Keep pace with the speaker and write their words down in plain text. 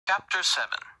Chapter 7.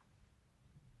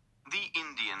 The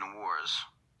Indian Wars.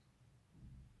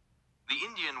 The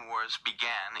Indian Wars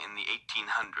began in the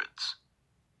 1800s.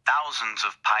 Thousands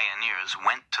of pioneers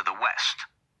went to the west.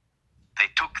 They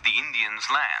took the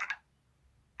Indians' land.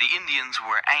 The Indians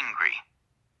were angry.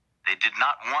 They did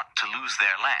not want to lose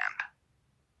their land.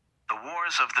 The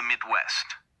Wars of the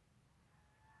Midwest.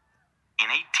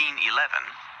 In 1811,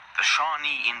 the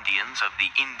Shawnee Indians of the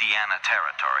Indiana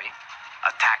Territory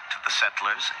attacked the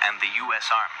settlers and the U.S.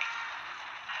 Army.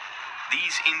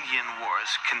 These Indian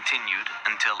Wars continued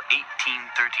until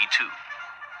 1832.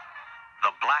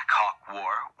 The Black Hawk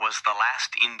War was the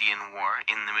last Indian war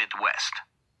in the Midwest.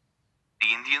 The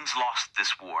Indians lost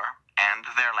this war and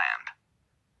their land.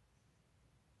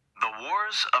 The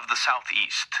Wars of the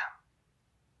Southeast.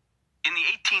 In the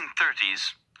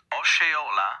 1830s,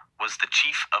 Osceola was the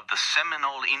chief of the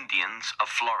Seminole Indians of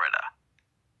Florida.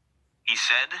 He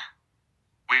said,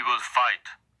 "We will fight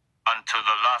until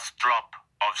the last drop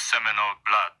of Seminole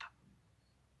blood."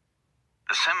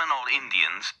 The Seminole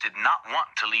Indians did not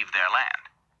want to leave their land.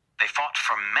 They fought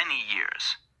for many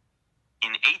years.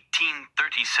 In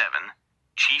 1837,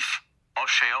 Chief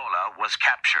Osceola was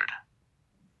captured.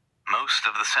 Most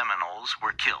of the Seminoles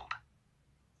were killed.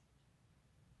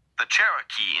 The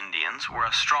Cherokee Indians were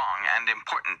a strong and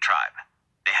important tribe.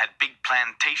 They had big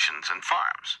plantations and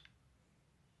farms.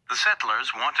 The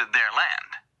settlers wanted their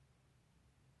land.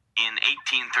 In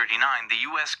 1839, the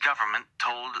U.S. government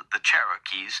told the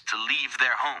Cherokees to leave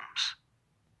their homes.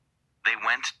 They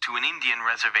went to an Indian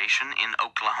reservation in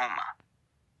Oklahoma.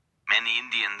 Many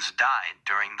Indians died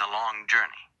during the long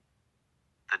journey.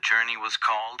 The journey was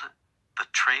called the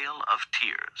Trail of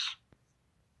Tears.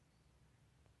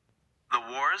 The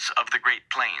Wars of the Great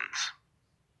Plains.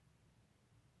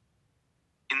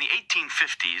 In the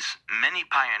 1850s, many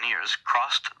pioneers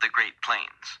crossed the Great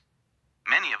Plains.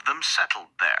 Many of them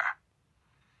settled there.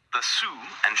 The Sioux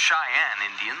and Cheyenne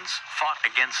Indians fought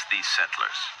against these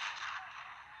settlers.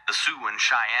 The Sioux and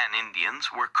Cheyenne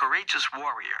Indians were courageous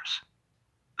warriors.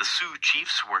 The Sioux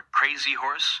chiefs were Crazy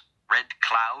Horse, Red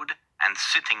Cloud, and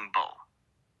Sitting Bull.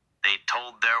 They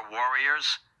told their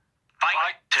warriors,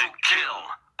 "Fight to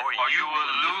kill, or you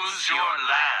will lose your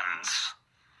lands."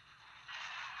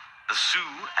 The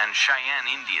Sioux and Cheyenne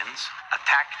Indians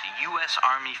attacked U.S.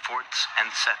 Army forts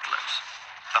and settlers.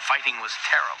 The fighting was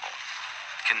terrible,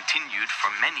 continued for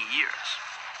many years.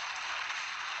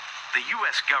 The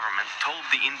U.S. government told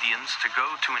the Indians to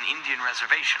go to an Indian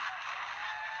reservation.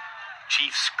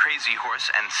 Chiefs Crazy Horse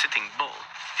and Sitting Bull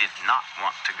did not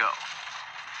want to go.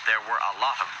 There were a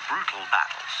lot of brutal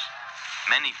battles.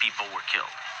 Many people were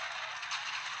killed.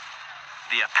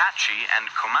 The Apache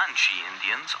and Comanche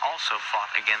Indians also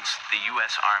fought against the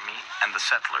U.S. Army and the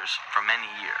settlers for many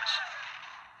years.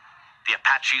 The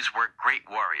Apaches were great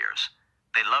warriors.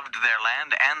 They loved their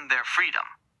land and their freedom.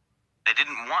 They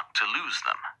didn't want to lose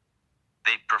them.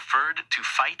 They preferred to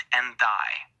fight and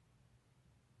die.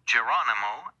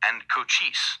 Geronimo and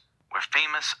Cochise were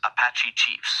famous Apache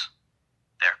chiefs.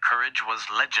 Their courage was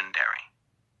legendary.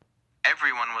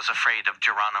 Everyone was afraid of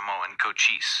Geronimo and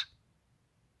Cochise.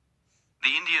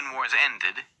 The Indian Wars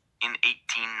ended in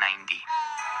 1890.